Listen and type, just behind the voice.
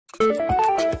All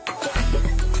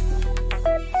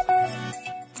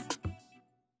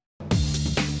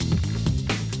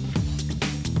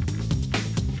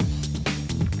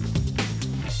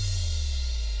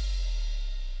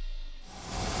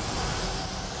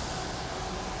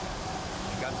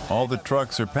the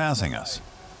trucks are passing us.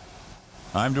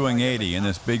 I'm doing 80 and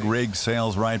this big rig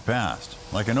sails right past,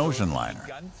 like an ocean liner.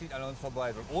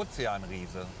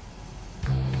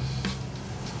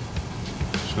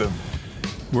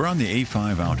 We're on the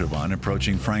A5 Autobahn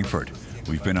approaching Frankfurt.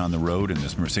 We've been on the road in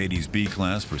this Mercedes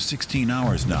B-Class for 16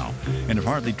 hours now and have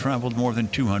hardly traveled more than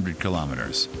 200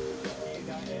 kilometers.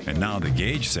 And now the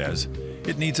gauge says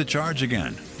it needs a charge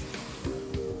again.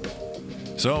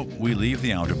 So we leave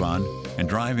the Autobahn and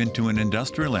drive into an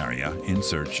industrial area in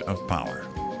search of power.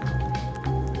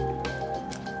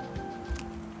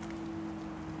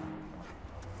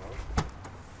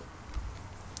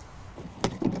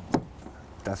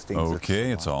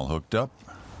 Okay, it's all hooked up.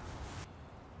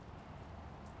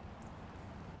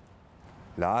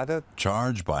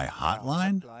 Charge by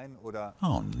hotline?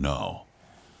 Oh no.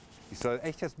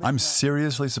 I'm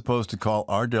seriously supposed to call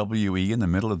RWE in the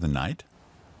middle of the night?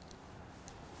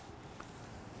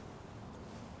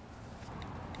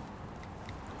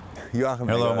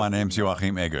 Hello, my name's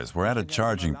Joachim Eggers. We're at a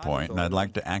charging point and I'd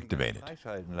like to activate it.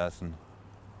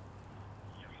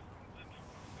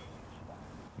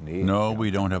 No,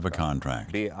 we don't have a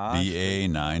contract. BA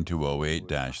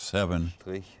 9208-7.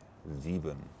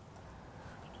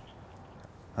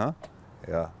 Huh?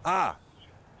 Yeah. Ah!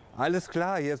 Alles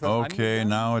klar, hier ist was Okay,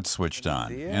 now it's switched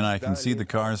on, and I can see the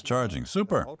cars charging.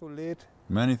 Super.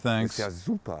 Many thanks. Ist ja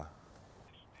super.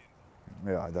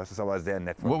 Ja, das ist aber sehr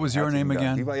nett. What was your name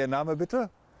again? Wie war Ihr Name bitte?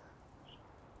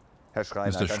 Herr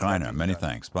Schreiner. Mr. Schreiner, many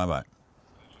thanks. Bye-bye.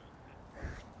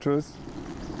 Tschüss.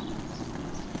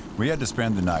 We had to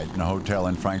spend the night in a hotel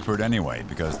in Frankfurt anyway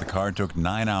because the car took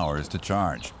 9 hours to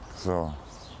charge. So.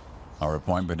 Our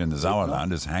appointment in the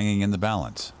Sauerland is hanging in the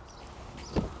balance.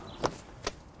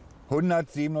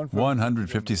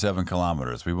 157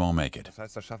 kilometers. We won't make it. Das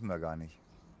heißt, das schaffen wir gar nicht.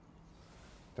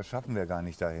 Das schaffen wir gar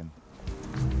nicht dahin.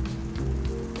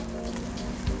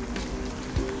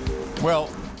 Well,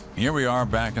 here we are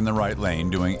back in the right lane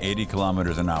doing 80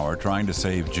 kilometers an hour trying to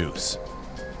save juice.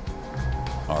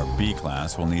 Our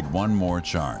B-Class will need one more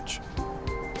charge.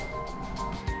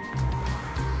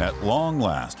 At long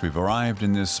last, we've arrived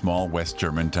in this small West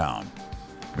German town.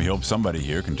 We hope somebody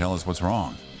here can tell us what's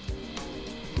wrong.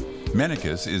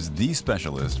 Mennekes is the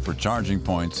specialist for charging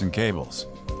points and cables.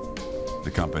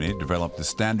 The company developed the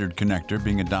standard connector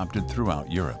being adopted throughout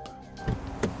Europe.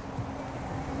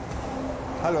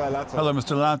 Hello,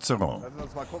 Mr. Lazaro.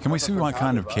 Can we see what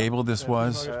kind of cable this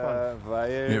was?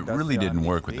 It really didn't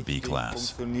work with the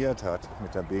B-Class.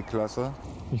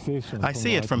 I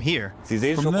see it from here.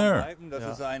 From there?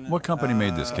 What company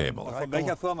made this cable?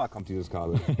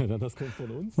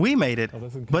 We made it,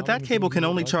 but that cable can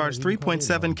only charge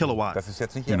 3.7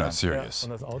 kilowatts. You're not serious.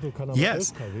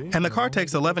 Yes, and the car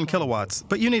takes 11 kilowatts,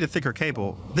 but you need a thicker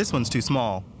cable. This one's too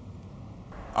small.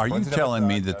 Are you telling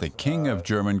me that the king of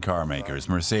German car makers,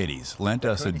 Mercedes, lent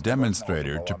us a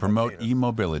demonstrator to promote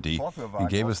e-mobility and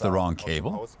gave us the wrong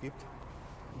cable?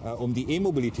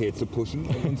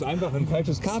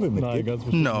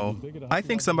 No, I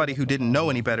think somebody who didn't know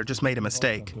any better just made a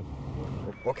mistake.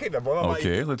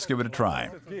 Okay, let's give it a try.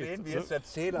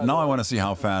 Now I want to see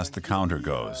how fast the counter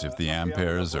goes, if the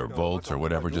amperes or volts or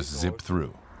whatever just zip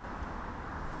through.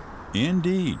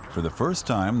 Indeed, for the first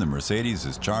time, the Mercedes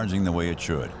is charging the way it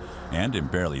should, and in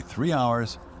barely 3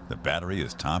 hours, the battery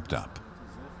is topped up.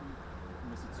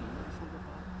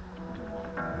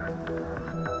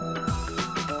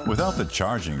 Without the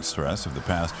charging stress of the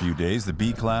past few days, the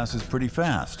B-Class is pretty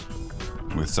fast.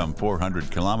 With some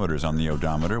 400 kilometers on the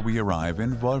odometer, we arrive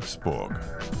in Wolfsburg.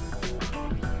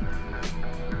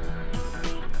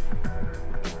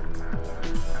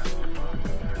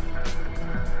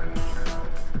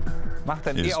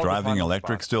 Is driving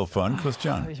electric still fun,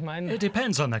 Christian? It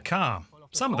depends on the car.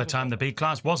 Some of the time the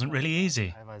B-Class wasn't really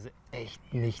easy.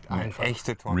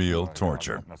 Real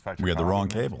torture. We had the wrong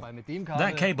cable.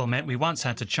 That cable meant we once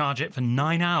had to charge it for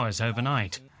 9 hours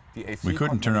overnight. We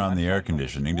couldn't turn on the air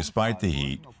conditioning despite the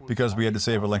heat because we had to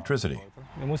save electricity.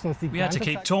 We had to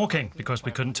keep talking because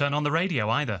we couldn't turn on the radio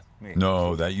either.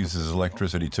 No, that uses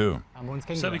electricity too.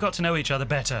 So we got to know each other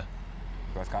better.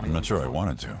 I'm not sure I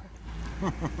wanted to.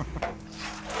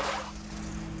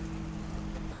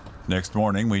 Next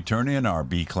morning, we turn in our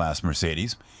B-Class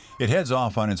Mercedes. It heads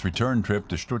off on its return trip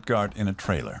to Stuttgart in a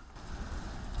trailer.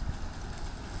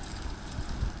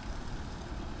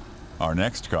 Our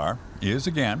next car is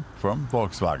again from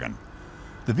Volkswagen.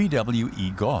 The the VW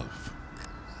e-Golf.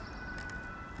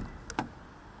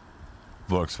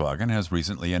 Volkswagen has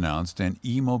recently announced an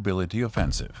e-mobility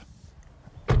offensive.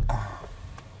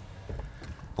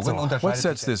 What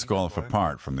sets this Golf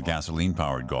apart from the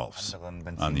gasoline-powered Golfs?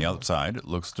 On the outside, it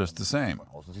looks just the same.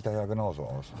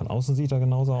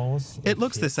 It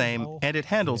looks the same, and it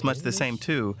handles much the same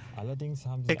too,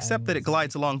 except that it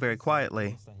glides along very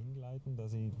quietly.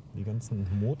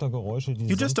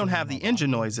 You just don't have the engine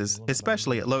noises,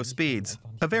 especially at low speeds.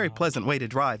 A very pleasant way to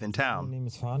drive in town.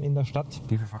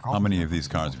 How many of these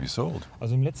cars have you sold?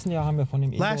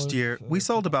 Last year, we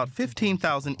sold about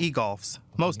 15,000 e-Golfs,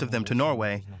 most of them to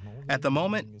Norway. At the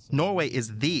moment, Norway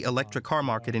is the electric car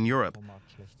market in Europe.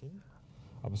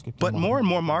 But more and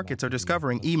more markets are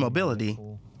discovering e-mobility.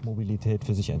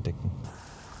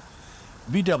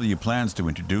 VW plans to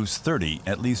introduce 30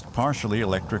 at least partially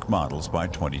electric models by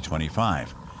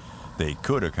 2025. They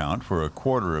could account for a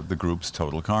quarter of the group's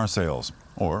total car sales,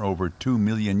 or over 2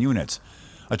 million units,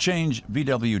 a change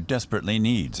VW desperately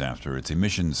needs after its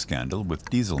emissions scandal with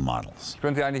diesel models.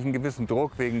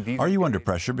 Are you under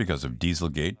pressure because of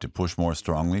Dieselgate to push more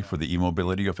strongly for the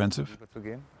e-mobility offensive?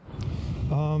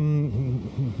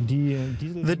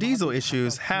 The diesel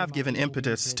issues have given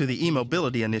impetus to the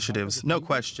e-mobility initiatives, no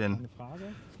question.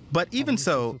 But even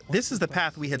so, this is the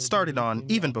path we had started on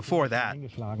even before that.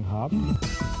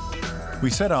 We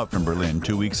set out from Berlin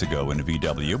 2 weeks ago in a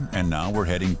VW, and now we're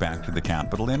heading back to the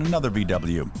capital in another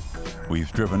VW.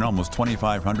 We've driven almost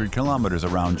 2,500 kilometers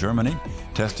around Germany,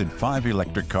 tested 5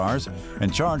 electric cars,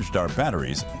 and charged our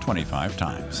batteries 25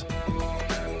 times.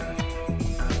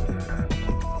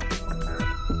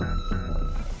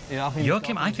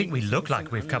 Joachim, I think we look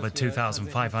like we've covered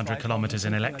 2,500 kilometers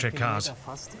in electric cars.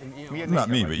 Not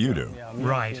me, but you do.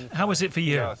 Right. How was it for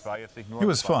you? It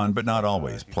was fun, but not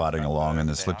always, plodding along in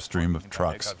the slipstream of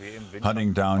trucks,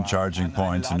 hunting down charging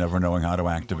points and never knowing how to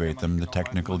activate them, the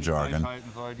technical jargon.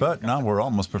 But now we're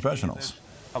almost professionals.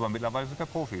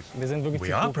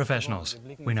 We are professionals.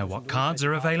 We know what cards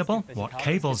are available, what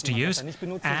cables to use,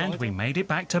 and we made it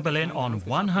back to Berlin on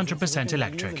 100%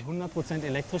 electric.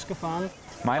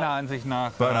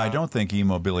 But I don't think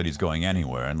e-mobility is going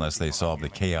anywhere unless they solve the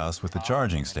chaos with the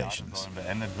charging stations.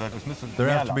 There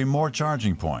have to be more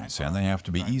charging points, and they have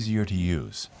to be easier to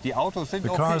use. The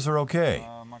cars are okay,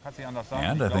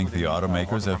 and I think the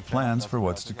automakers have plans for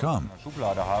what's to come.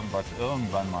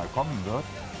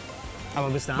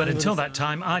 But until that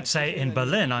time, I'd say in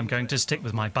Berlin I'm going to stick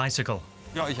with my bicycle.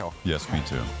 Yes, me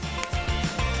too.